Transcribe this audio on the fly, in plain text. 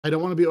I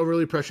don't want to be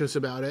overly precious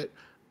about it.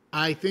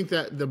 I think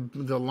that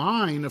the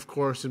line, of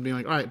course, is being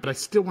like, all right, but I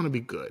still want to be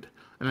good,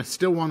 and I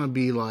still want to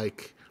be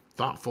like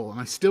thoughtful, and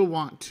I still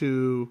want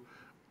to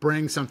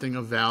bring something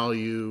of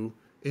value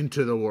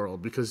into the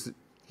world because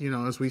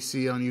as we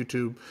see on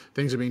YouTube,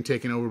 things are being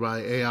taken over by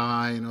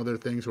AI and other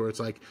things where it's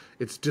like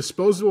it's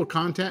disposable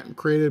content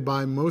created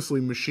by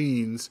mostly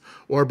machines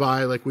or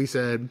by, like we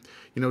said,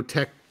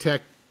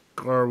 tech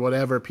or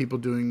whatever, people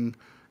doing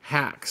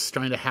hacks,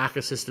 trying to hack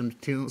a system,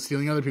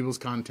 stealing other people's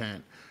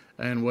content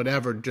and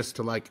whatever, just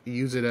to like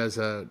use it as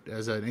an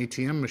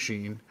ATM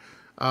machine.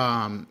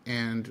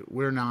 And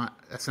we're not.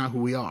 That's not who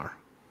we are,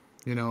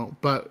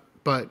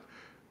 But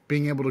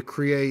being able to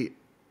create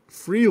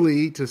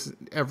freely to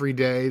every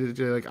day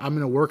to like, I'm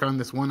going to work on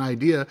this one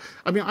idea.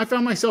 I mean, I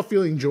found myself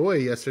feeling joy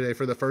yesterday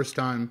for the first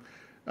time,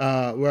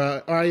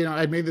 where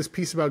I'd made this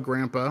piece about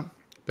Grandpa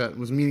that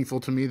was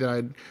meaningful to me, that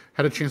I'd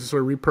had a chance to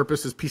sort of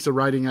repurpose this piece of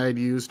writing I had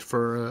used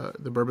for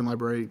the Bourbon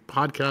Library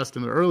podcast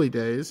in the early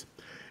days,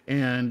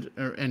 and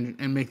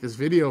make this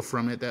video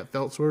from it that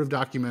felt sort of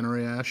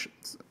documentary-ish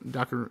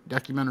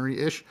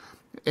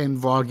and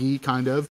vloggy kind of.